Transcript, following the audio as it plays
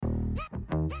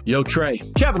Yo, Trey.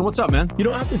 Kevin, what's up, man? You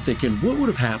know, I've been thinking, what would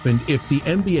have happened if the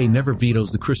NBA never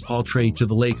vetoes the Chris Paul trade to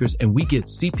the Lakers and we get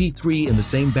CP3 in the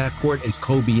same backcourt as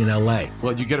Kobe in LA?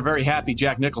 Well, you get a very happy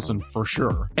Jack Nicholson for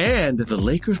sure. And the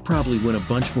Lakers probably win a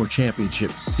bunch more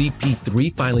championships.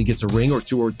 CP3 finally gets a ring or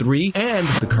 2 or 3, and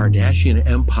the Kardashian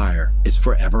empire is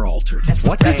forever altered.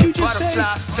 What did you just say?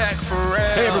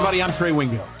 Hey, everybody, I'm Trey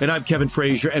Wingo. And I'm Kevin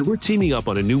Frazier, and we're teaming up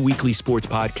on a new weekly sports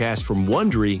podcast from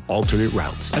Wondery, Alternate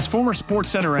Routes. As former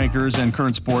Sports Center anchors and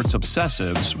current sports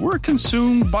obsessives, we're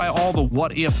consumed by all the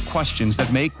what-if questions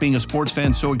that make being a sports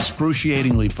fan so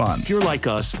excruciatingly fun. If you're like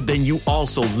us, then you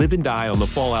also live and die on the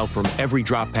fallout from every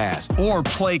drop pass. Or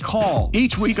play call.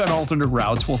 Each week on Alternate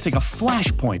Routes, we'll take a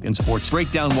flashpoint in sports,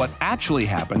 break down what actually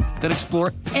happened, then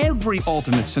explore every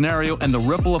alternate scenario and the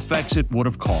ripple effects it would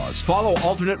have caused. Follow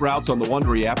Alternate Routes on the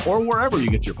Wondery app or wherever you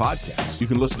get your podcasts. You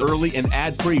can listen early and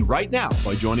ad-free right now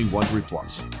by joining Wondery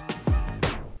Plus.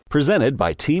 Presented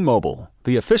by T-Mobile,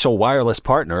 the official wireless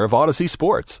partner of Odyssey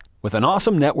Sports. With an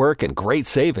awesome network and great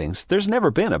savings, there's never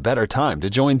been a better time to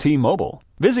join T-Mobile.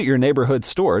 Visit your neighborhood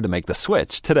store to make the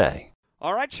switch today.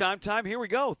 All right, Chime Time. Here we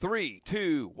go. 3,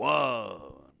 2, 1.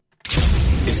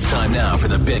 It's time now for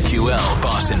the BetQL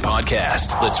Boston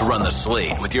Podcast. Let's run the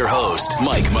slate with your host,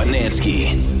 Mike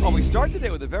Mutnansky. Well, we start today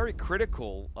with a very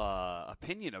critical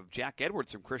opinion of Jack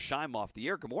Edwards from Chris Scheim off the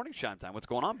air. Good morning, Scheim Time. What's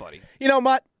going on, buddy? You know,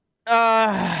 Mutt,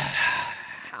 I'm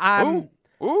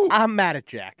mad at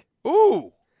Jack.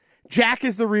 Ooh. Jack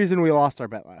is the reason we lost our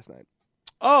bet last night.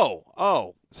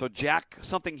 Oh. So Jack,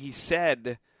 something he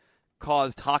said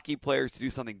caused hockey players to do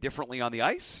something differently on the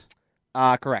ice?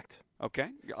 Correct. Okay.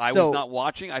 I was not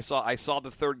watching. I saw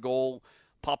the third goal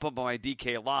pop up on my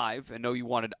DK Live and know you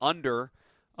wanted under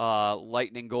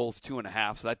Lightning goals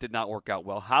 2.5, so that did not work out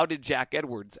well. How did Jack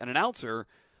Edwards, an announcer,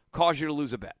 cause you to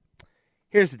lose a bet?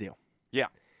 Here's the deal. Yeah.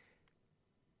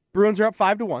 Bruins are up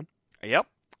 5-1. Yep.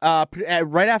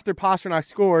 Right after Pasternak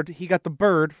scored, he got the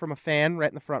bird from a fan right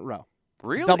in the front row.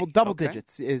 Really? Double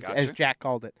digits, as Jack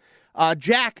called it.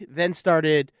 Jack then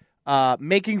started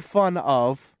making fun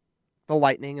of the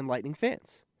Lightning and Lightning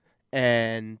fans.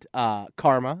 And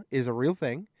karma is a real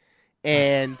thing.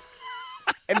 And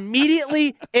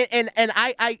immediately, and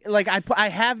I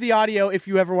have the audio if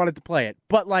you ever wanted to play it.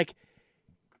 But,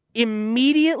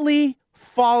 immediately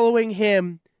following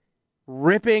him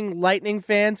ripping Lightning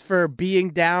fans for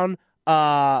being down,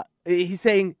 he's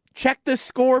saying, check the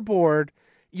scoreboard.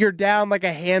 You're down like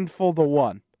a handful to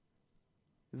 1.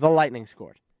 The Lightning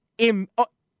scored.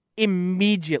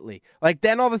 Immediately.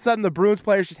 Then all of a sudden the Bruins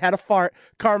players just had a fart.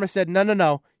 Karma said,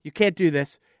 no, you can't do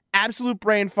this. Absolute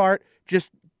brain fart.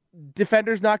 Just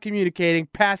defenders not communicating,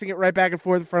 passing it right back and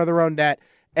forth in front of their own net,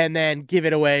 and then give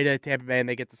it away to Tampa Bay and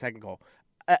they get the second goal.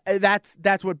 That's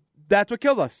what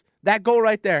killed us. That goal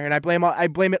right there, and I blame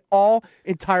it all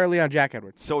entirely on Jack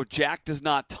Edwards. So Jack does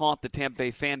not taunt the Tampa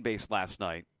Bay fan base last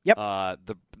night. Yep.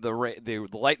 The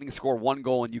Lightning score 1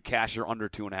 goal and you cash your under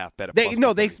 2.5 bet.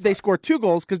 They scored 2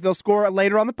 goals because they'll score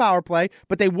later on the power play,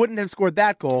 but they wouldn't have scored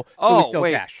that goal. So we still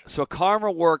cash. So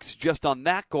karma works just on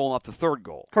that goal, not the third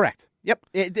goal. Correct. Yep.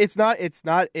 It's not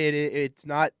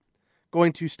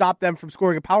going to stop them from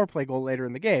scoring a power play goal later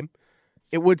in the game.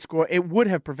 It would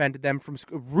have prevented them from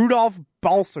Rudolph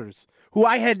Balcers, who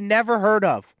I had never heard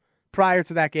of prior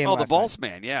to that game. Oh, the Balsa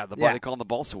man, yeah. They call him the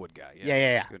Balsa Wood guy.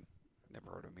 Yeah. That's good. Never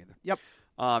heard of him either. Yep.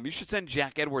 You should send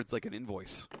Jack Edwards an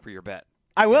invoice for your bet.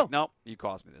 I will. No, you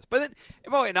caused me this. But then,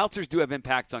 announcers do have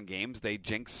impacts on games. They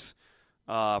jinx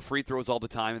free throws all the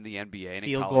time in the NBA and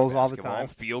field in goals college all the basketball. time.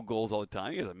 Field goals all the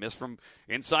time. He has a miss from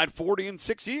inside 40 in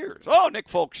 6 years. Oh, Nick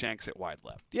Folk shanks it wide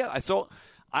left. Yeah,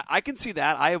 I can see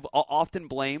that. I have often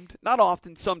blamed, not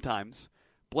often, sometimes,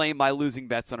 blame my losing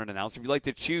bets on an announcer. If you'd like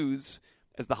to choose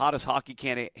as the hottest hockey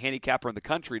handicapper in the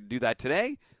country to do that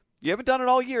today, you haven't done it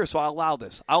all year, so I'll allow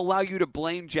this. I'll allow you to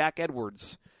blame Jack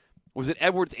Edwards. Was it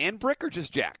Edwards and Brick or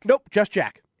just Jack? Nope, just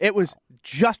Jack. It was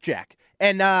just Jack.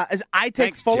 And as I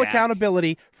take full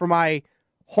accountability for my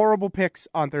horrible picks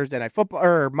on Thursday Night Football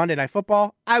or Monday Night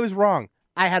Football, I was wrong.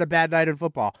 I had a bad night in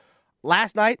football.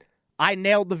 Last night, I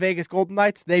nailed the Vegas Golden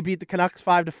Knights. They beat the Canucks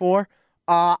 5-4.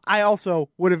 I also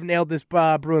would have nailed this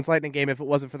Bruins Lightning game if it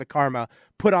wasn't for the karma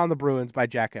put on the Bruins by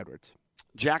Jack Edwards.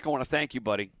 Jack, I want to thank you,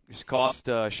 buddy. You just cost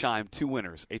Scheim 2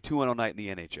 winners, a 2-0 night in the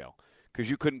NHL, because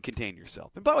you couldn't contain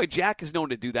yourself. And by the way, Jack is known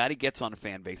to do that. He gets on a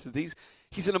fan bases.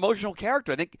 He's an emotional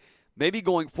character. I think maybe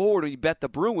going forward when you bet the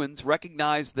Bruins,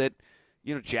 recognize that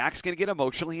Jack's going to get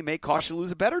emotional. He may cost you to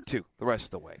lose a bet or two the rest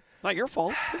of the way. It's not your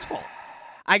fault. It's his fault.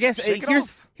 I guess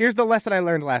here's the lesson I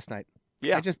learned last night.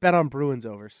 Yeah. I just bet on Bruins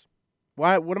overs.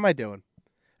 What am I doing?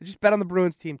 I just bet on the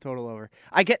Bruins team total over.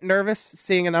 I get nervous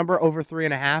seeing a number over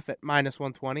 3.5 at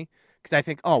 -120 because I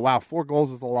think, oh, wow, 4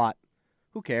 goals is a lot.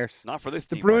 Who cares? Not for this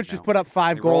team. The Bruins right just now. put up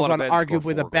 5 goals on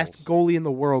arguably the goals. best goalie in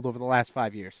the world over the last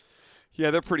 5 years. Yeah,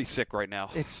 they're pretty sick right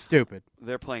now. It's stupid.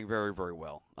 They're playing very, very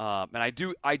well. And I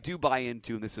do buy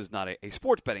into, and this is not a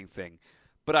sports betting thing,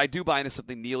 but I do buy into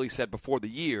something Neely said before the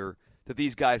year, that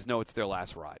these guys know it's their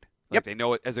last ride. Like They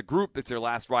know it as a group, it's their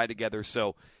last ride together.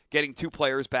 So getting 2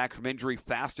 players back from injury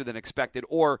faster than expected,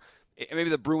 or maybe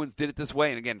the Bruins did it this way,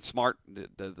 and again, smart,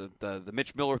 the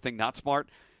Mitch Miller thing, not smart.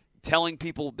 Telling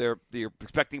people they're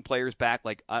expecting players back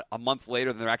like a month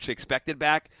later than they're actually expected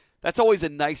back. That's always a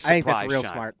nice surprise. I think that's real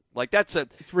shine. Smart. Like it's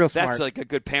real smart. That's like a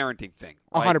good parenting thing.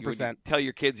 Right? 100%. Tell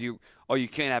your kids you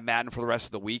can't have Madden for the rest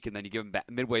of the week, and then you give them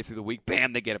midway through the week,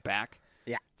 bam, they get it back.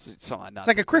 Yeah, it's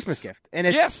like a Christmas gift, and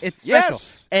it's special.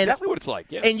 Yes, and, exactly what it's like.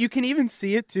 Yes, and you can even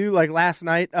see it too. Like last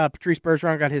night, Patrice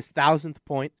Bergeron got his 1,000th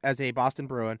point as a Boston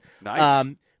Bruin.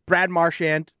 Nice. Brad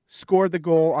Marchand scored the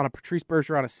goal on a Patrice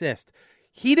Bergeron assist.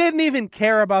 He didn't even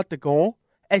care about the goal.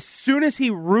 As soon as he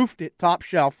roofed it top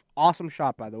shelf, awesome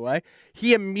shot, by the way,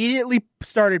 he immediately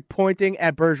started pointing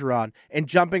at Bergeron and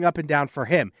jumping up and down for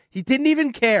him. He didn't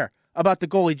even care about the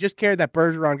goal. He just cared that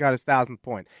Bergeron got his 1,000th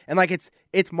point. And like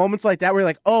it's moments like that where you're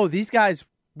like, oh, these guys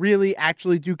really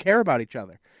actually do care about each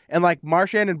other. And like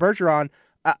Marchand and Bergeron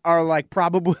are like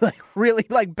probably like really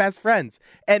like best friends.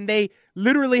 And they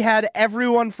literally had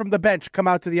everyone from the bench come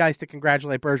out to the ice to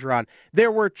congratulate Bergeron.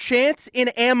 There were chants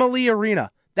in Amalie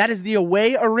Arena. That is the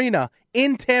away arena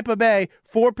in Tampa Bay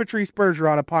for Patrice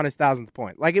Bergeron upon his 1,000th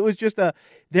point. Like it was just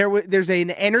there's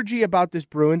an energy about this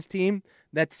Bruins team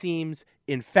that seems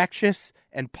infectious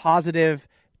and positive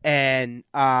and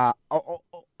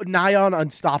nigh on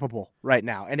unstoppable right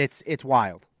now, and it's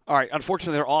wild. All right,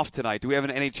 unfortunately, they're off tonight. Do we have an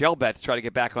NHL bet to try to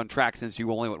get back on track since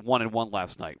you only went 1-1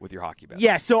 last night with your hockey bet?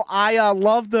 Yeah, so I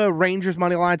love the Rangers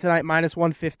money line tonight,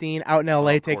 -115 out in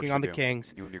L.A. taking on the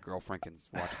Kings. You and your girlfriend can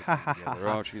watch the game together.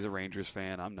 Oh, she's a Rangers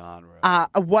fan. I'm not.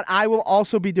 What I will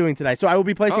also be doing tonight, so I will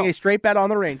be placing a straight bet on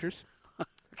the Rangers.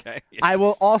 Okay. Yes. I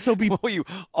will also be. What will you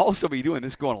also be doing?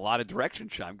 This is going a lot of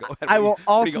directions, Sean. Go ahead. I will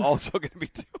also. What are you also going to be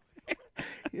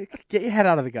doing? Get your head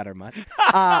out of the gutter, Mutt.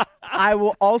 I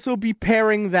will also be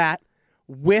pairing that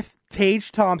with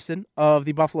Tage Thompson of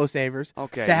the Buffalo Sabres.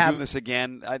 Okay, to have doing this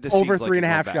again. This over seems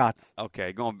 3.5 shots.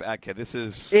 Okay, going back. Okay, this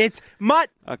is. It's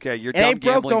Mutt. Okay, you're it dumb ain't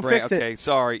broke, gambling don't brain. fix Okay, it.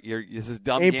 sorry. This is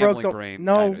dumb ain't gambling broke, brain.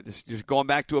 No, you're going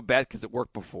back to a bet because it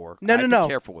worked before. No. Be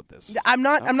careful with this. I'm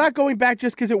not. Okay. I'm not going back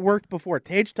just because it worked before.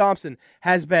 Tage Thompson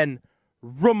has been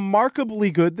remarkably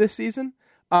good this season,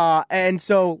 and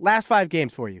so last 5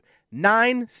 games for you: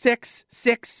 9, 6,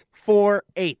 6, 4,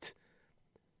 8.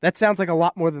 That sounds like a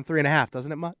lot more than 3.5,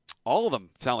 doesn't it, Mutt? All of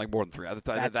them sound like more than 3.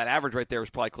 That average right there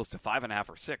was probably close to 5.5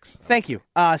 or 6. Thank you.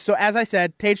 So as I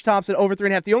said, Tage Thompson over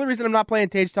 3.5. The only reason I'm not playing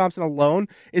Tage Thompson alone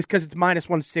is because it's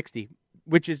 -160,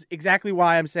 which is exactly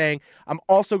why I'm saying I'm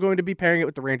also going to be pairing it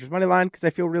with the Rangers money line because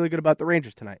I feel really good about the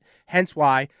Rangers tonight. Hence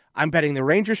why I'm betting the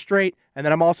Rangers straight, and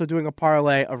then I'm also doing a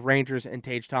parlay of Rangers and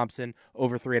Tage Thompson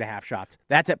over 3.5 shots.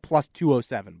 That's at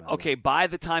 +207. By the way. By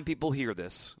the time people hear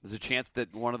this, there's a chance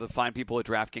that one of the fine people at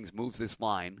DraftKings moves this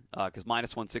line because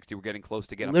 -160, we're getting close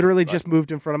to getting. Literally just moved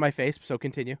in front of my face, so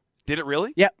continue. Did it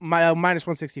really? Yeah, my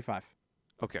 -165.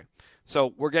 Okay,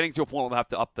 so we're getting to a point where we'll have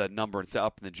to up the number and set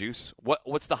up in the juice.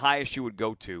 What's the highest you would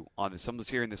go to on this?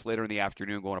 Someone's hearing this later in the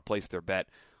afternoon, going to place their bet.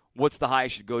 What's the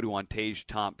highest you'd go to on Tage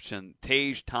Thompson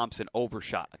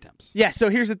overshot attempts? Yeah, so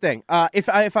here's the thing.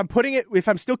 If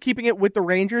I'm still keeping it with the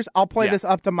Rangers, I'll play this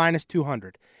up to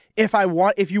 -200.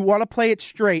 If you want to play it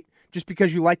straight, just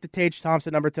because you like the Tage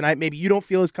Thompson number tonight, maybe you don't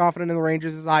feel as confident in the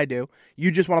Rangers as I do.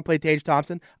 You just want to play Tage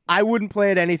Thompson. I wouldn't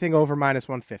play it anything over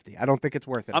 -150. I don't think it's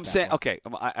worth it. I'm saying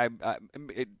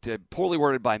poorly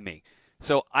worded by me.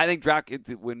 So I think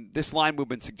when this line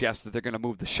movement suggests that they're going to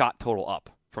move the shot total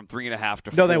up from 3.5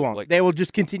 to 4. No, they won't. They will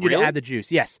just continue to add the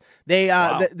juice. Yes, they.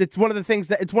 Wow. It's one of the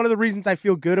things it's one of the reasons I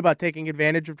feel good about taking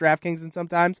advantage of DraftKings. And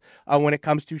sometimes when it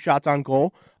comes to shots on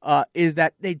goal, is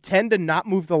that they tend to not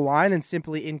move the line and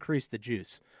simply increase the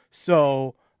juice.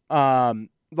 So,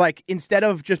 instead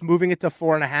of just moving it to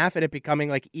 4.5 and it becoming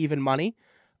like even money.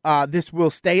 This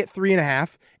will stay at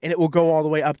 3.5, and it will go all the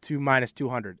way up to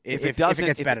 -200 if it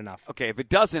gets bet enough. Okay, if it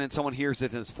doesn't, and someone hears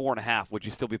it as 4.5, would you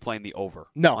still be playing the over?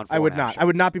 No, I would not. Shots? I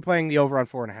would not be playing the over on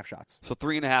 4.5 shots. So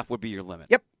 3.5 would be your limit.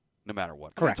 Yep. No matter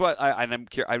what. Correct. That's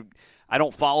why I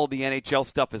don't follow the NHL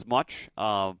stuff as much,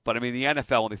 but I mean the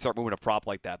NFL when they start moving a prop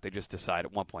like that, they just decide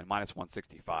at one point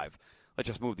 -165. Let's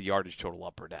just move the yardage total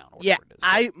up or down. Or yeah,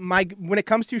 it is. when it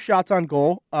comes to shots on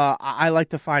goal, I like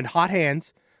to find hot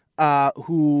hands.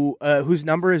 whose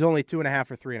number is only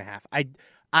 2.5 or 3.5.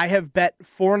 I have bet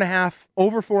 4.5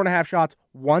 over 4.5 shots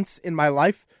once in my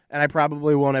life, and I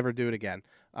probably won't ever do it again.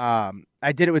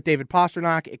 I did it with David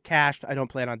Pasternak. It cashed. I don't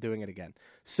plan on doing it again.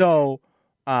 So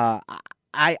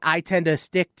I tend to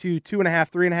stick to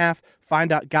 2.5, 3.5,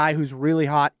 find a guy who's really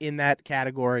hot in that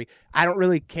category. I don't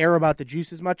really care about the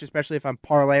juice as much, especially if I'm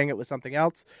parlaying it with something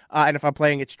else. And if I'm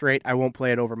playing it straight, I won't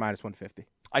play it over -150.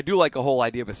 I do like a whole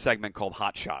idea of a segment called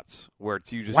Hot Shots, where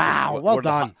it's you just well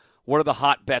done. What are the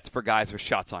hot bets for guys with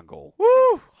shots on goal?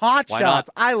 Woo! Hot Why shots.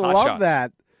 not? I Hot love shots.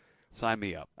 that. Sign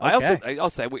me up. Okay. I'll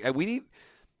say we need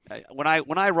when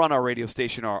I run our radio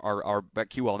station, our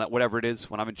BetQL net, whatever it is,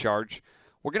 when I'm in charge,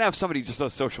 we're gonna have somebody who just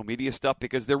does social media stuff,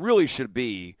 because there really should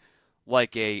be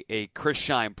like a Chris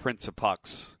Scheim Prince of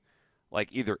Pucks, like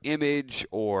either image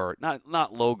or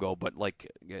not logo, but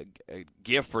like a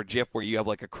GIF or GIF where you have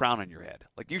like a crown on your head.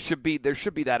 Like there should be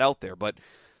that out there, but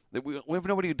we have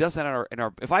nobody who does that in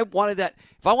our. If I wanted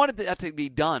that to be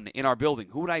done in our building,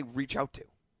 who would I reach out to?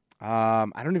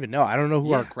 I don't even know. I don't know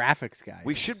who our graphics guy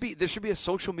is. There should be a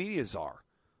social media czar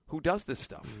who does this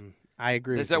stuff. I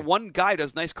agree. There's that one guy who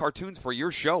does nice cartoons for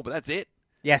your show, but that's it.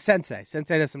 Yeah, Sensei.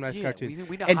 Sensei does some nice cartoons.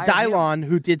 We and Dylon,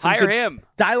 who did some him.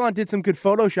 Dylon did some good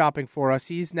photoshopping for us.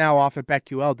 He's now off at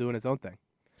BetQL doing his own thing.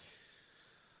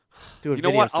 You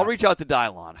know what? I'll reach out to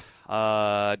Dylon.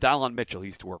 Dylon Mitchell, he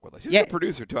used to work with us. He's a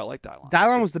producer, too. I like Dylon.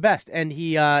 Dylon was the best, and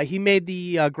he made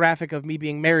the graphic of me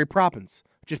being Mary Poppins.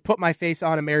 Just put my face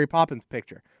on a Mary Poppins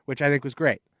picture, which I think was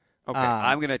great. Okay,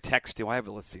 I'm going to text him.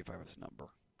 Let's see if I have his number.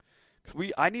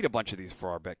 Because I need a bunch of these for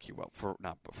our BetQL, for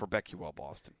BetQL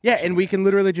Boston. Yeah, and we can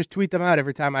literally just tweet them out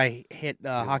every time I hit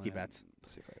hockey bets.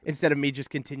 Instead of me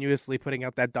just continuously putting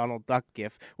out that Donald Duck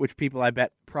gif, which people I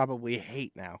bet probably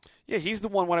hate now. Yeah, he's the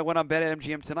one when I went on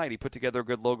BetMGM tonight. He put together a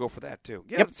good logo for that, too.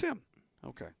 Yeah, That's him.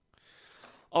 Okay.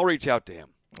 I'll reach out to him.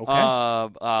 Okay.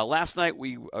 Last night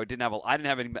I didn't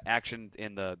have any action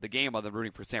in the game other than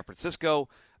rooting for San Francisco.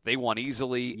 They won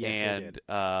easily, yes, and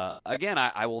again,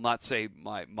 I will not say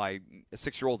my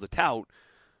 6-year-old's a tout,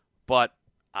 but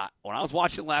when I was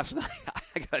watching last night,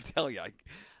 I got to tell you,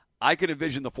 I could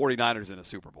envision the 49ers in a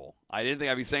Super Bowl. I didn't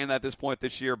think I'd be saying that at this point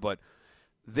this year, but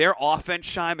their offense,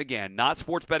 Scheim, again, not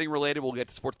sports betting related. We'll get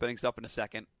to sports betting stuff in a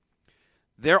second.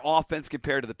 Their offense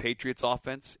compared to the Patriots'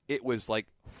 offense, it was like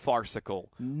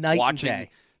farcical. Night watching and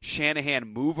day.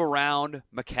 Shanahan move around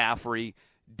McCaffrey,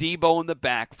 Debo in the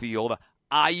backfield,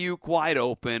 Ayuk wide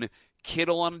open,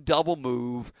 Kittle on a double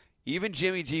move, even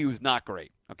Jimmy G, who's not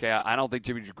great. Okay, I don't think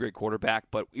Jimmy G's a great quarterback,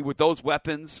 but with those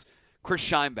weapons, Chris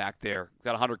Scheim back there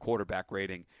got 100 quarterback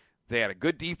rating. They had a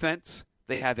good defense.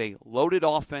 They have a loaded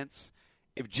offense.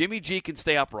 If Jimmy G can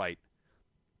stay upright,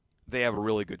 they have a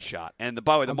really good shot. And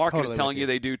by the way, the market is telling you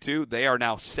they do too. They are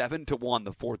now 7-1,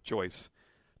 the fourth choice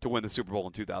to win the Super Bowl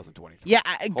in 2023. Yeah,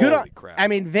 good. Holy crap. I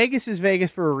mean, Vegas is Vegas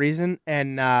for a reason,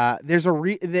 and there's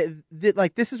a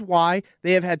this is why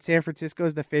they have had San Francisco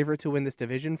as the favorite to win this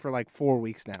division for like 4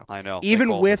 weeks now. I know.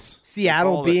 Even with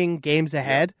Seattle being games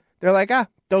ahead, they're like,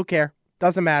 don't care,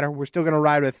 doesn't matter. We're still going to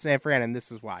ride with San Fran, and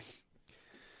this is why.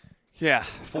 Yeah,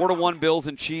 4-1 Bills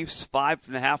and Chiefs,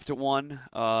 5.5 to 1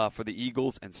 for the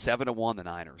Eagles, and 7-1 the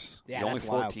Niners. Yeah, the only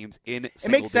four wild. teams in It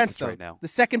single makes sense digits though. right now. The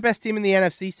second best team in the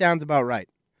NFC sounds about right.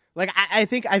 Like I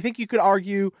think you could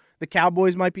argue the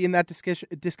Cowboys might be in that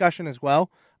discussion as well.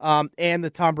 And the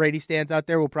Tom Brady stands out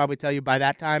there will probably tell you by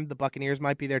that time the Buccaneers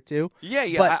might be there too. Yeah.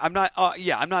 But,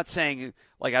 I'm not saying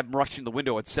like I'm rushing the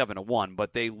window at 7-1,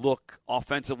 but they look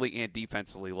offensively and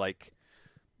defensively like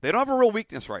they don't have a real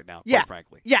weakness right now. Quite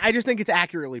frankly. Yeah, I just think it's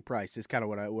accurately priced. Is kind of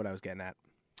what I was getting at.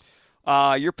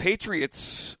 Your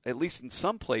Patriots, at least in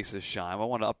some places, Scheim. I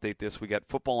want to update this. We got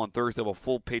football on Thursday. We'll have a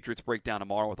full Patriots breakdown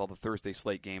tomorrow with all the Thursday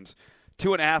slate games.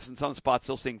 2.5 in some spots,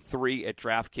 still seeing 3 at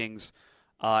DraftKings.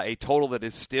 A total that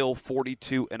is still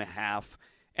 42.5.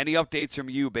 Any updates from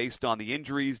you based on the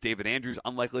injuries? David Andrews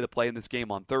unlikely to play in this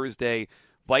game on Thursday.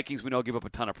 Vikings, we know, give up a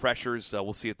ton of pressures.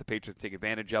 We'll see if the Patriots take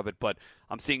advantage of it. But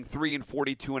I'm seeing 3 and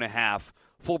 42.5.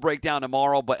 Full breakdown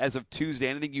tomorrow. But as of Tuesday,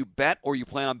 anything you bet or you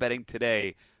plan on betting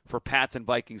today for Pats and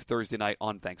Vikings Thursday night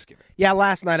on Thanksgiving? Yeah,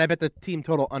 last night I bet the team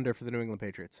total under for the New England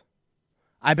Patriots.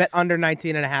 I bet under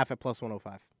 19.5 at plus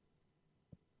 105.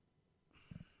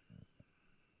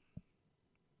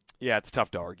 Yeah, it's tough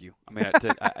to argue. I mean,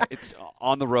 it's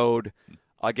on the road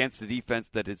against the defense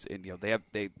that is, they're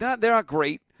not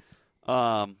great,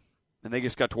 and they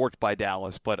just got torched by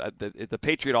Dallas. But the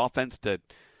Patriot offense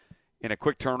in a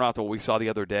quick turnaround to what we saw the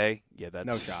other day, that's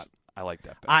no shot. I like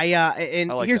that bet.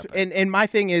 And my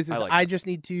thing is I just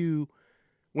need to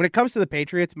when it comes to the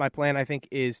Patriots, my plan, I think,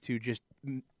 is to just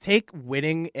take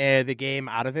winning the game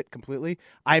out of it completely.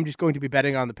 I'm just going to be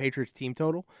betting on the Patriots team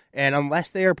total. And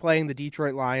unless they are playing the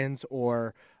Detroit Lions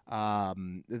or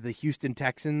the Houston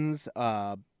Texans,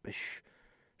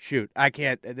 shoot, I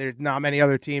can't. There's not many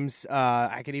other teams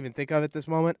I can even think of at this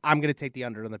moment. I'm going to take the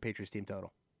under on the Patriots team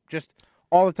total. Just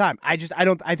all the time. I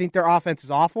think their offense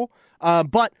is awful.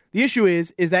 But the issue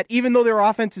is that even though their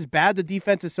offense is bad, the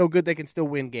defense is so good they can still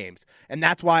win games. And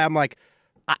that's why I'm like,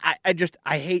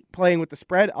 I hate playing with the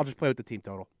spread. I'll just play with the team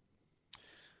total.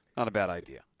 Not a bad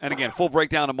idea. And again, full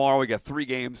breakdown tomorrow. We got 3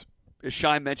 games. As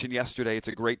Shine mentioned yesterday, it's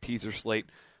a great teaser slate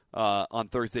on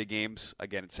Thursday games.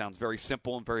 Again, it sounds very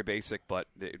simple and very basic, but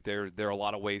there are a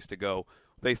lot of ways to go.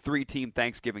 They 3-team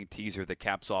Thanksgiving teaser that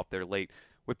caps off their late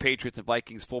with Patriots and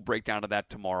Vikings. Full breakdown of that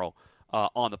tomorrow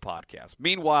on the podcast.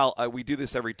 Meanwhile, we do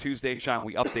this every Tuesday, Sean.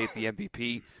 We update the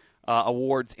MVP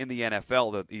awards in the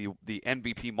NFL, the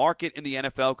MVP market in the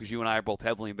NFL, because you and I are both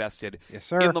heavily invested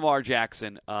in Lamar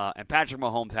Jackson. And Patrick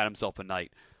Mahomes had himself a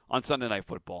night on Sunday Night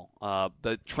Football.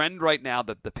 The trend right now,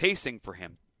 the pacing for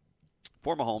him,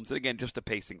 for Mahomes, and again, just a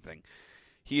pacing thing,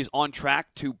 he is on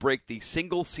track to break the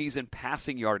single-season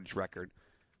passing yardage record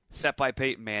set by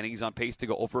Peyton Manning. He's on pace to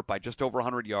go over it by just over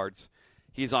 100 yards.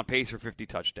 He's on pace for 50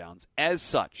 touchdowns. As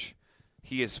such,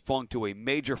 he is flung to a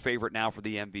major favorite now for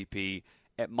the MVP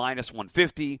at minus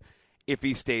 150. If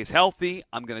he stays healthy,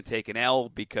 I'm going to take an L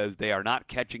because they are not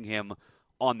catching him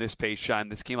on this pace, Shine.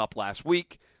 This came up last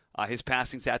week. His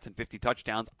passing stats and 50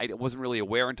 touchdowns. I wasn't really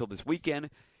aware until this weekend.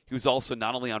 He was also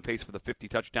not only on pace for the 50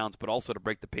 touchdowns, but also to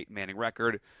break the Peyton Manning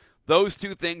record. Those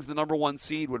two things, the number 1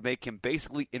 seed, would make him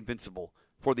basically invincible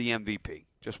for the MVP.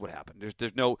 Just what happened.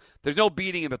 There's no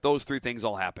beating him if those 3 things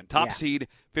all happen. Top seed,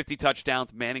 50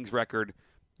 touchdowns, Manning's record.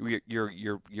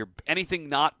 You're anything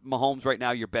not Mahomes right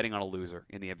now, you're betting on a loser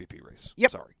in the MVP race.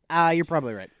 Yep. Sorry. You're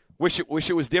probably right. Wish it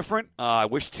was different. I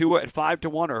wish Tua at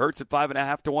 5-1 or Hurts at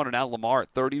 5.5-1 or now Lamar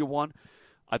at 30-1.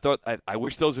 I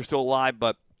wish those are still alive,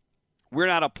 but we're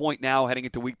not at a point now heading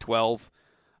into Week 12,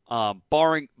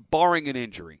 barring an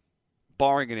injury.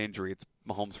 It's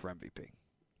Mahomes for MVP.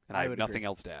 And I have nothing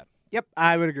else to add. Yep,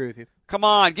 I would agree with you. Come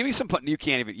on, give me some. You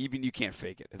can't even you can't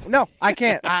fake it. No, I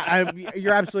can't.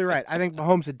 You're absolutely right. I think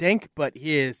Mahomes a dink, but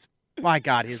he is, my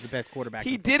God, he is the best quarterback.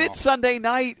 He did it Sunday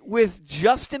night with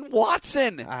Justin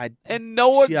Watson and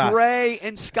Noah Gray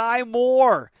and Sky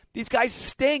Moore. These guys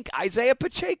stink. Isaiah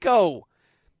Pacheco.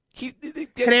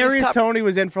 Kadarius Toney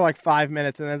was in for like 5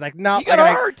 minutes, and then it's like, no, he got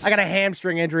hurt. I got a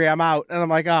hamstring injury. I'm out, and I'm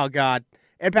like, oh God.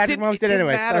 And Patrick Mahomes did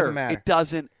anyway. It doesn't matter. It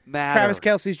doesn't matter. Travis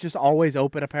Kelce's just always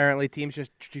open, apparently. Teams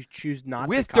just choose not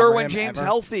with to cover Derwin him James ever.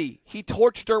 healthy. He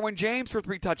torched Derwin James for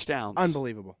 3 touchdowns.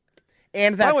 Unbelievable.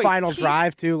 And that final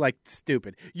drive, too, like,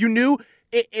 stupid. You knew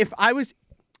if I was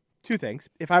 – 2 things.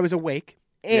 If I was awake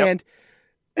and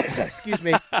excuse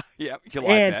me. Yeah, you can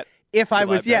live bet. If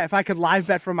I could live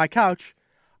bet from my couch,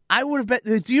 I would have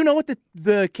bet – do you know what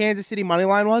the Kansas City money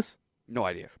line was? No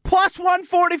idea. Plus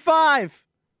 145.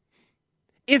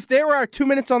 If there are 2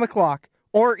 minutes on the clock,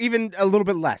 or even a little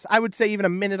bit less, I would say even a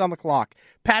minute on the clock,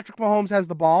 Patrick Mahomes has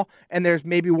the ball, and there's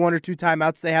maybe 1 or 2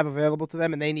 timeouts they have available to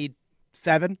them, and they need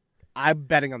 7, I'm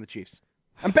betting on the Chiefs.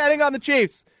 I'm betting on the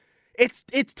Chiefs.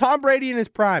 It's Tom Brady in his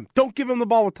prime. Don't give him the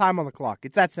ball with time on the clock.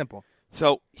 It's that simple.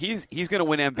 So he's going to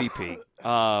win MVP.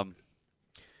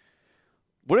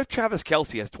 What if Travis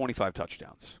Kelce has 25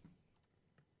 touchdowns?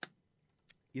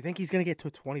 You think he's going to get to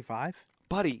 25?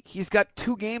 Buddy, he's got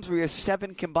 2 games where he has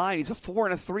 7 combined. He's a 4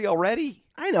 and a 3 already.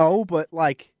 I know, but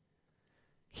like...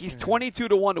 He's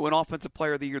 22-1 to win Offensive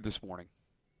Player of the Year this morning.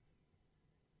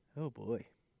 Oh, boy.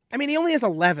 I mean, he only has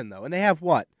 11, though, and they have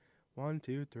what? 1,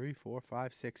 2, 3, 4,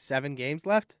 5, 6, 7 games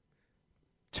left?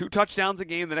 2 touchdowns a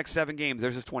game the next 7 games.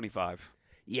 There's his 25.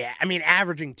 Yeah, I mean,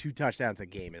 averaging 2 touchdowns a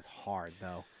game is hard,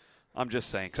 though. I'm just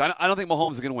saying, because I don't think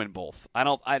Mahomes is going to win both. They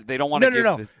don't want to give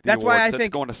the That's awards. why That's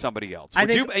going to somebody else.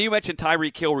 You mentioned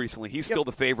Tyreek Hill recently. He's still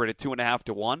the favorite at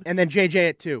 2.5-1. And then JJ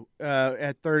at 2,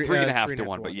 at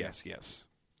 3.5-1. But yes.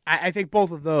 I think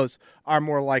both of those are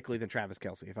more likely than Travis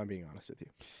Kelce, if I'm being honest with you.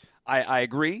 I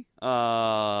agree.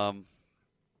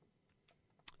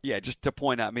 Just to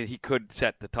point out, I mean, he could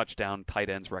set the touchdown tight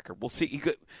ends record. We'll see. He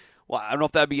could. Well, I don't know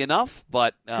if that'd be enough,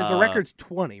 but because the record's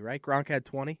 20, right? Gronk had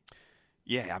 20.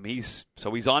 Yeah, I mean,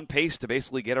 he's on pace to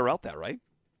basically get her out that, right?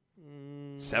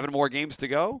 7 more games to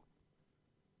go.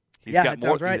 He's got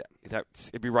more. Sounds right.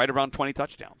 It'd be right around 20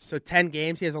 touchdowns. So 10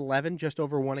 games, he has 11, just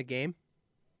over 1 a game.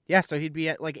 Yeah, so he'd be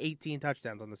at like 18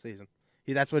 touchdowns on the season.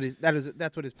 That's what his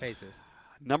pace is.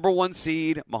 Number 1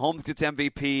 seed, Mahomes gets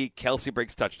MVP, Kelce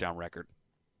breaks touchdown record.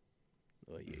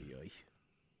 Oy, oy, oy.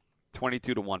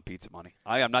 22-1 pizza money.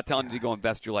 I am not telling you to go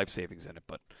invest your life savings in it,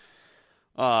 but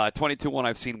 22-1,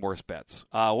 I've seen worse bets.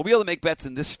 We'll be able to make bets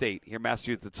in this state here in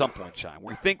Massachusetts at some point, Shine.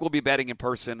 We think we'll be betting in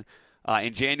person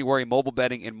in January, mobile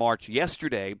betting in March.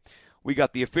 Yesterday, we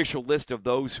got the official list of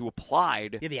those who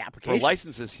applied for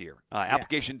licenses here.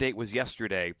 Application date was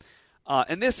yesterday.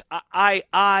 And this, I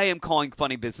am calling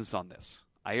funny business on this.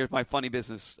 Here's my funny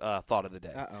business thought of the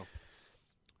day. Uh-oh.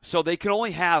 So they can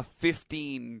only have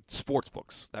 15 sports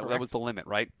books. That was the limit,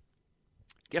 right?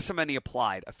 Guess how many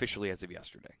applied officially as of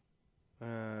yesterday?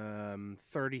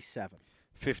 37.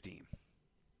 15.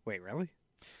 Wait, really?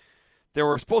 There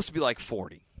were supposed to be like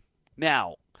 40.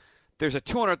 Now, there's a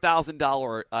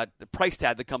 $200,000 price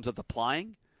tag that comes with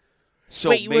applying. So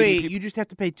wait, you just have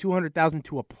to pay $200,000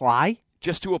 to apply?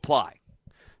 Just to apply.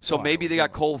 So maybe they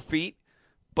got cold feet,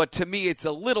 but to me it's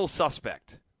a little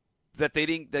suspect that they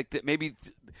didn't. That maybe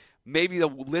the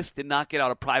list did not get out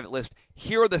a private list.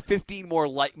 Here are the 15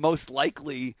 most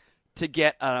likely to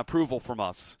get an approval from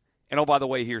us. And oh, by the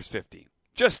way, here's 15.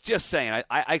 Just saying.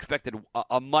 I expected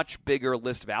a much bigger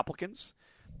list of applicants.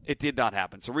 It did not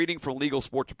happen. So reading from Legal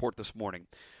Sports Report this morning.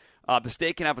 The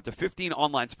state can have up to 15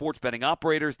 online sports betting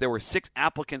operators. There were 6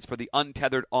 applicants for the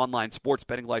untethered online sports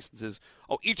betting licenses.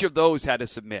 Each of those had to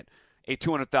submit a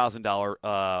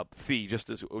 $200,000 fee just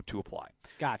to apply.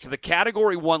 Gotcha. So the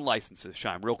Category 1 licenses,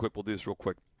 Shine, real quick, we'll do this real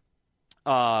quick.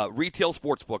 Retail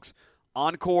sports books,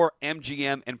 Encore,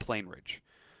 MGM, and Plainridge.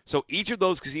 So each of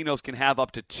those casinos can have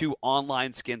up to 2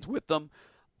 online skins with them.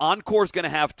 Encore's going to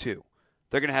have 2.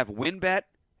 They're going to have WynnBET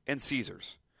and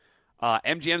Caesars.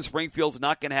 MGM Springfield's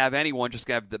not going to have anyone, just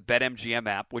going to have the BetMGM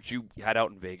app, which you had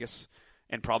out in Vegas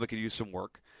and probably could use some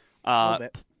work.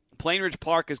 Plainridge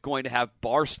Park is going to have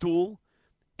Barstool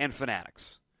and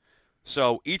Fanatics.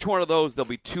 So each one of those, there'll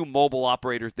be 2 mobile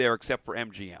operators there except for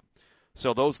MGM.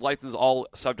 So those licenses all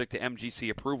subject to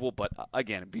MGC approval, but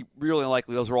again, it'd be really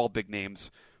unlikely. Those are all big names.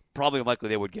 Probably unlikely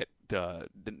they would get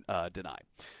denied.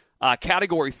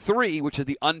 Category 3, which is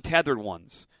the untethered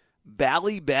ones,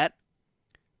 Ballybet,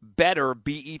 Better,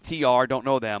 BETR, don't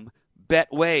know them.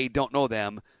 Betway, don't know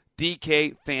them.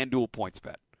 DK, FanDuel,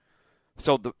 PointsBet.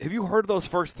 So have you heard of those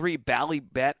first 3?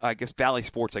 Ballybet, I guess Bally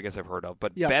Sports, I guess I've heard of.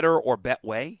 But Better or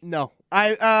Betway? No.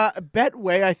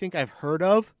 Betway I think I've heard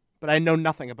of, but I know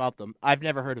nothing about them. I've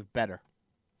never heard of Better.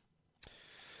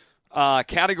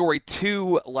 Category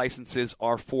 2 licenses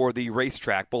are for the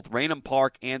racetrack. Both Raynham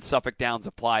Park and Suffolk Downs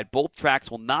applied. Both tracks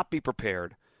will not be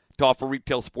prepared to offer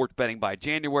retail sports betting by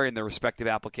January, and their respective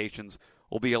applications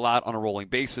will be allowed on a rolling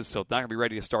basis, so it's not going to be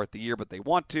ready to start the year, but they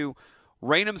want to.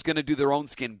 Raynham's going to do their own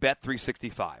skin,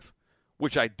 Bet365,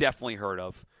 which I definitely heard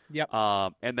of. Yep.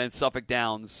 And then Suffolk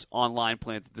Downs online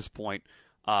plans at this point.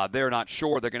 They're not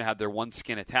sure. They're going to have their one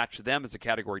skin attached to them as a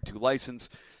Category 2 license.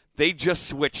 They just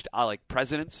switched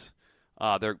presidents.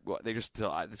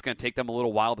 It's going to take them a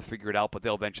little while to figure it out, but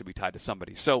they'll eventually be tied to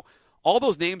somebody. So all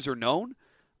those names are known.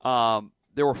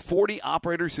 There were 40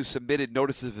 operators who submitted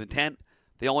notices of intent.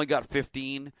 They only got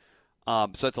 15.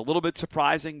 So it's a little bit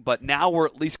surprising, but now we're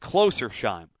at least closer,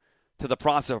 Shime, to the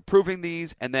process of approving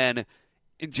these. And then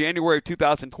in January of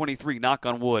 2023, knock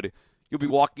on wood, you'll be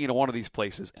walking into one of these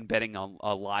places and betting on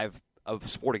a live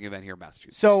sporting event here in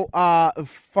Massachusetts. So,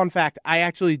 fun fact, I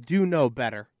actually do know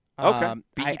Better. Okay.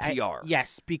 BETR.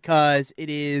 Yes, because it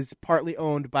is partly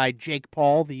owned by Jake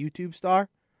Paul, the YouTube star,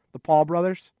 the Paul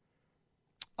brothers.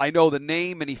 I know the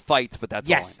name and he fights, but that's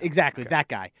all I know. Yes, exactly, that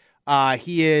guy.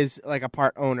 He is like a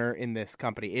part owner in this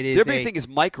company. It is their big thing is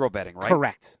micro betting, right?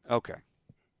 Correct. Okay.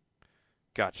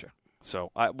 Gotcha.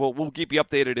 So we'll keep you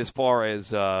updated as far as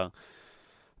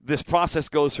this process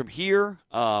goes from here.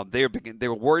 They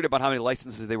were worried about how many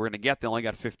licenses they were going to get. They only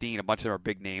got 15. A bunch of them are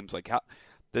big names like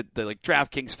the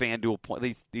DraftKings,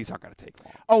 FanDuel. These aren't going to take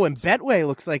long. Oh, and Betway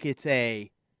looks like it's an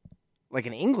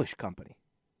English company.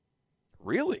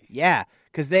 Really? Yeah,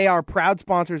 because they are proud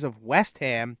sponsors of West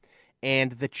Ham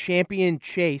and the Champion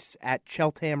Chase at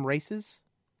Cheltenham Races.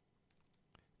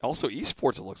 Also,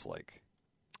 esports, it looks like.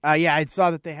 Yeah, I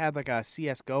saw that they had like a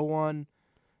CSGO one.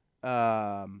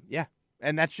 Yeah,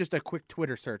 and that's just a quick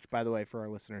Twitter search, by the way, for our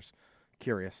listeners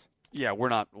curious. Yeah, we're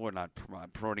not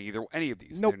promoting any of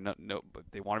these. Nope. But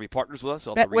they want to be partners with us.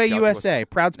 Betway USA,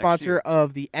 proud sponsor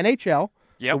of the NHL,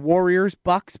 the Warriors,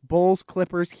 Bucks, Bulls,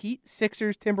 Clippers, Heat,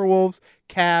 Sixers, Timberwolves,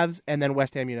 Cavs, and then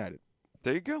West Ham United.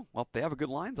 There you go. Well, they have a good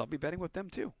lines. I'll be betting with them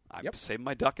too. I'm saving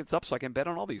my ducats up so I can bet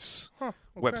on all these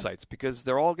websites because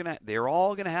they're all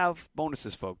gonna have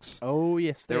bonuses, folks. Oh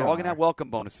yes, they're all gonna have welcome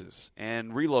bonuses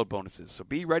and reload bonuses. So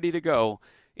be ready to go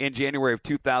in January of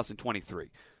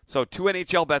 2023. So 2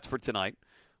 NHL bets for tonight.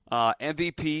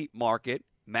 MVP market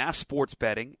mass sports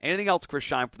betting. Anything else, Chris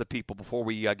Scheim, for the people before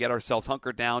we get ourselves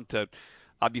hunkered down to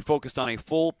be focused on a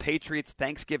full Patriots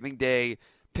Thanksgiving Day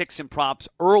picks and props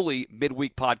early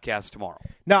midweek podcast tomorrow?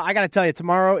 No, I got to tell you,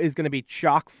 tomorrow is going to be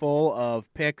chock full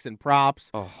of picks and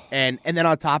props. And then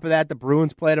on top of that, the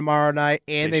Bruins play tomorrow night.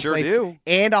 And they sure play, do.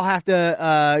 And I'll have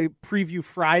to preview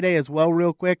Friday as well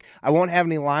real quick. I won't have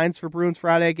any lines for Bruins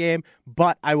Friday game,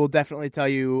 but I will definitely tell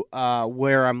you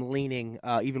where I'm leaning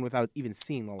even without even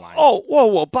seeing the line. Oh,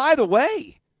 whoa. By the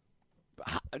way,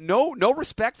 no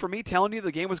respect for me telling you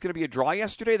the game was going to be a draw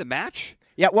yesterday, the match?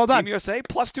 Yeah, well done. Team USA,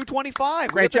 plus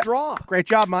 225. Great job. Draw. Great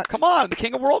job, Mutt. Come on, the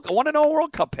king of World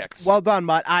Cup picks. Well done,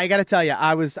 Mutt. I got to tell you,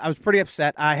 I was pretty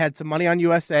upset. I had some money on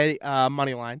USA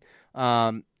money line,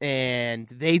 and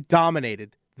they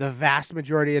dominated the vast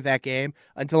majority of that game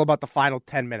until about the final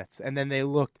 10 minutes, and then they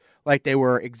looked like they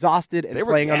were exhausted and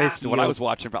playing on their heels. When I was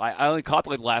watching, I only caught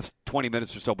the last 20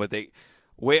 minutes or so, but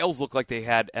Wales looked like they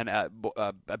had a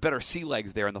better sea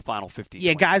legs there in the final 15.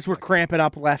 Yeah, guys were cramping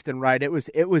up left and right. It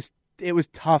was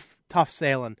tough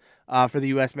sailing for the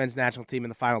U.S. men's national team in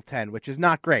the final 10, which is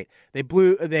not great. They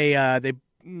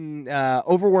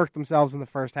overworked themselves in the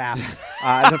first half,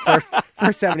 the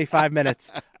first 75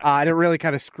 minutes, and it really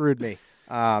kind of screwed me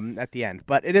at the end.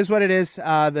 But it is what it is.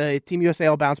 The Team USA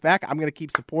will bounce back. I'm going to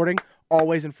keep supporting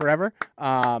always and forever.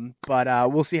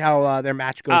 But we'll see how their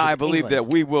match goes. I believe that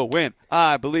we will win.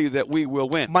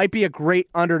 Might be a great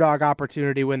underdog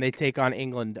opportunity when they take on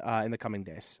England in the coming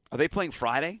days. Are they playing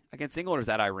Friday against England, or is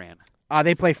that Iran?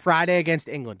 They play Friday against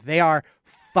England. They are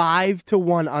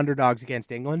 5-1 underdogs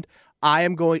against England. I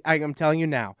am telling you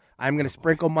now, I'm going to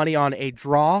sprinkle money on a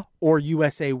draw or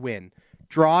USA win.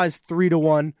 Draw is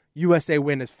 3-1. USA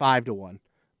win is 5-1.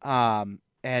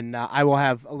 And I will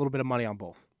have a little bit of money on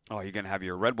both. Oh, you're going to have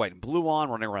your red, white, and blue on,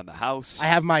 running around the house. I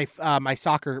have my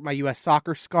my U.S.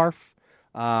 soccer scarf.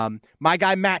 My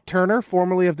guy Matt Turner,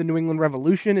 formerly of the New England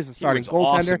Revolution, is a starting goaltender.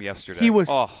 Awesome yesterday. He was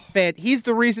He's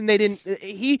the reason they didn't.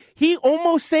 He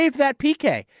almost saved that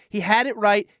PK. He had it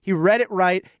right. He read it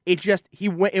right.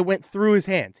 It went through his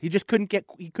hands. He just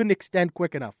couldn't extend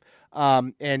quick enough.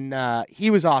 And he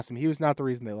was awesome. He was not the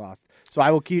reason they lost. So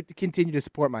I will continue to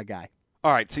support my guy.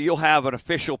 All right, so you'll have an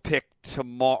official pick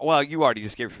tomorrow. Well, you already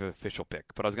just gave your official pick,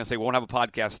 but I was going to say we won't have a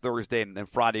podcast Thursday, and then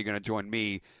Friday you're going to join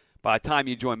me. By the time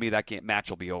you join me, that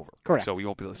match will be over. Correct. So we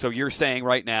won't be. So you're saying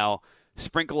right now,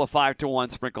 sprinkle a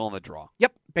 5-1, sprinkle on the draw.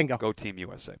 Yep, bingo. Go Team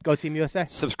USA. Go Team USA.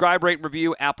 Subscribe, rate, and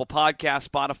review Apple Podcasts,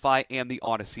 Spotify, and the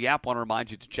Odyssey app. I want to remind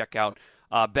you to check out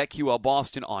BetQL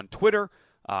Boston on Twitter.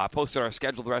 I posted our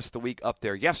schedule the rest of the week up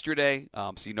there yesterday,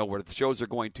 so you know where the shows are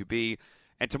going to be.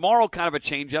 And tomorrow, kind of a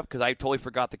change-up, because I totally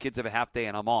forgot the kids have a half day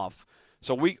and I'm off.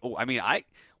 So we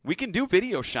can do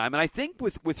video, Scheim, and I think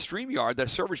with StreamYard,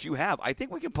 that service you have, I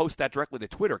think we can post that directly to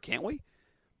Twitter, can't we?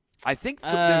 I think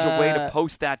there's a way to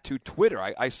post that to Twitter.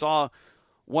 I saw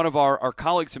one of our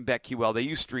colleagues in BetQL, they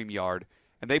use StreamYard,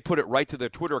 and they put it right to their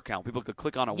Twitter account. People could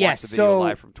click on it and watch the video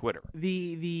live from Twitter.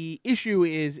 The issue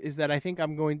is that I think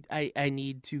I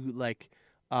need to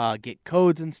get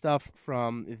codes and stuff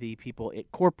from the people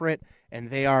at corporate, and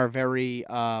they are very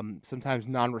sometimes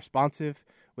non-responsive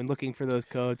when looking for those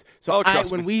codes. So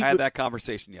trust me. I had that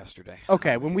conversation yesterday.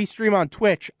 Okay, when we stream on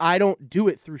Twitch, I don't do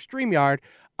it through StreamYard.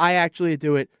 I actually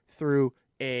do it through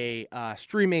a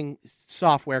streaming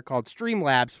software called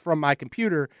Streamlabs from my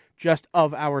computer, just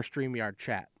of our StreamYard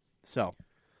chat. So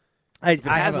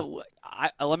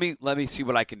let me see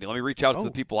what I can do. Let me reach out to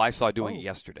the people I saw doing it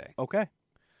yesterday. Okay.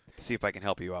 See if I can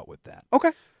help you out with that.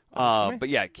 Okay. But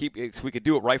yeah, we could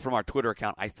do it right from our Twitter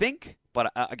account, I think.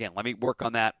 But again, let me work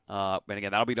on that. And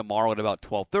again, that'll be tomorrow at about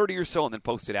 12:30 or so, and then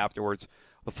post it afterwards.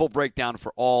 The full breakdown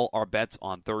for all our bets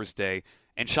on Thursday.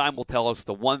 And Scheim will tell us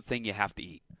the one thing you have to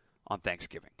eat on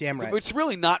Thanksgiving. Damn right. It's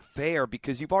really not fair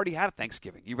because you've already had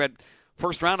Thanksgiving. You've had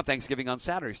first round of Thanksgiving on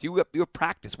Saturdays. You have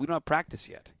practice. We don't have practice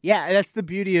yet. Yeah, that's the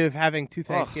beauty of having 2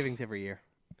 Thanksgivings every year.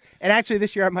 And actually,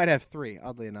 this year I might have 3.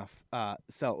 Oddly enough,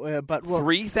 but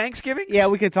 3 Thanksgivings? Yeah,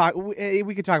 we could talk.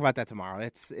 We could talk about that tomorrow.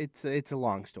 It's a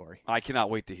long story. I cannot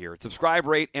wait to hear it. Subscribe,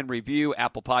 rate, and review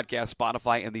Apple Podcasts,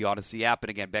 Spotify, and the Odyssey app. And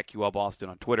again, BetQL Boston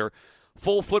on Twitter.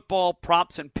 Full football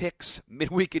props and picks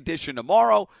midweek edition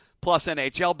tomorrow. Plus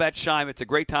NHL bet, Scheim. It's a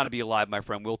great time to be alive, my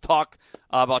friend. We'll talk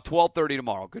about 12:30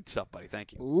 tomorrow. Good stuff, buddy.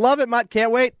 Thank you. Love it, Mutt.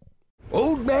 Can't wait.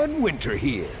 Old Man Winter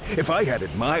here. If I had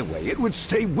it my way, it would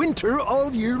stay winter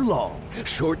all year long.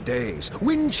 Short days,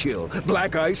 wind chill,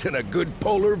 black ice, and a good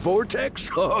polar vortex.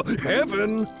 Oh,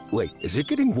 heaven. Wait, is it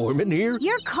getting warm in here?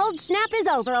 Your cold snap is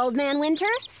over, Old Man Winter.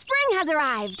 Spring has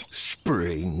arrived.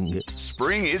 Spring.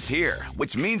 Spring is here,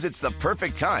 which means it's the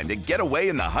perfect time to get away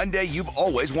in the Hyundai you've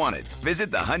always wanted.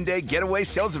 Visit the Hyundai Getaway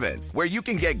Sales Event, where you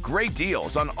can get great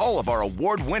deals on all of our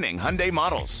award-winning Hyundai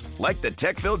models, like the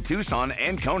tech-filled Tucson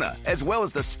and Kona, as well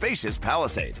as the spacious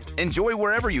Palisade. Enjoy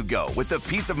wherever you go with the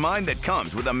peace of mind that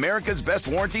comes with America's best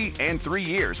warranty and 3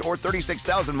 years or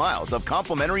 36,000 miles of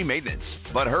complimentary maintenance.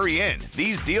 But hurry in,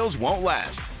 these deals won't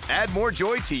last. Add more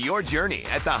joy to your journey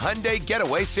at the Hyundai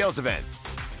Getaway Sales Event.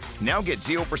 Now get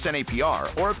 0%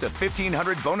 APR or up to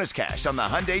 $1,500 bonus cash on the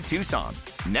Hyundai Tucson.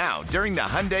 Now, during the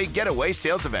Hyundai Getaway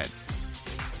Sales Event.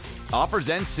 Offers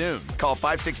end soon. Call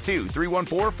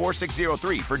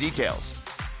 562-314-4603 for details.